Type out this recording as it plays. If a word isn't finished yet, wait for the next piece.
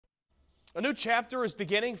A new chapter is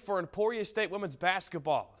beginning for Emporia State women's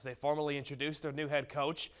basketball as they formally introduce their new head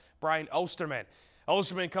coach, Brian Ostermann.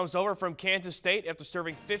 Ostermann comes over from Kansas State after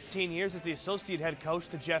serving 15 years as the associate head coach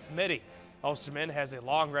to Jeff Mittie. Ostermann has a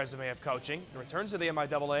long resume of coaching and returns to the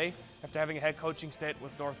MIAA after having a head coaching stint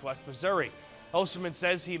with Northwest Missouri. Ostermann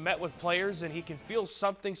says he met with players and he can feel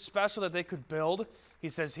something special that they could build. He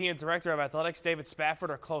says he and Director of Athletics David Spafford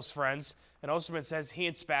are close friends, and Ostermann says he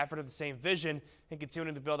and Spafford have the same vision in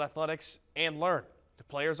continuing to build athletics and learn. The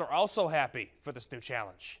players are also happy for this new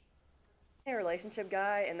challenge. I'm a relationship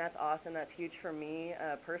guy, and that's awesome. That's huge for me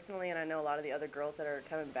personally, and I know a lot of the other girls that are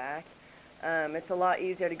coming back. It's a lot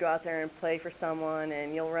easier to go out there and play for someone,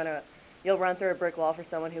 and you'll run through a brick wall for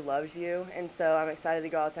someone who loves you. And so I'm excited to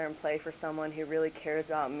go out there and play for someone who really cares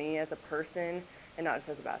about me as a person and not just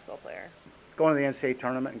as a basketball player. Going to the NCAA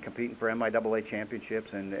tournament and competing for MIAA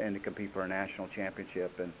championships and to compete for a national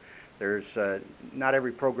championship. And there's not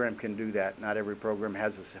every program can do that. Not every program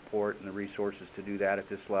has the support and the resources to do that at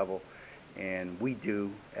this level. And we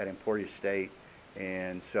do at Emporia State.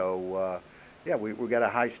 And so, yeah, we've got a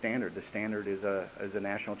high standard. The standard is a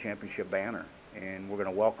national championship banner. And we're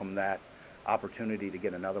going to welcome that opportunity to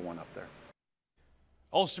get another one up there.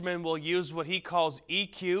 Ostermann will use what he calls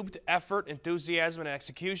E-cubed, effort, enthusiasm, and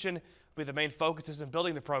execution will be the main focuses in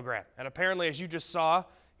building the program. And apparently, as you just saw,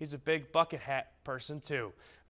 he's a big bucket hat person too.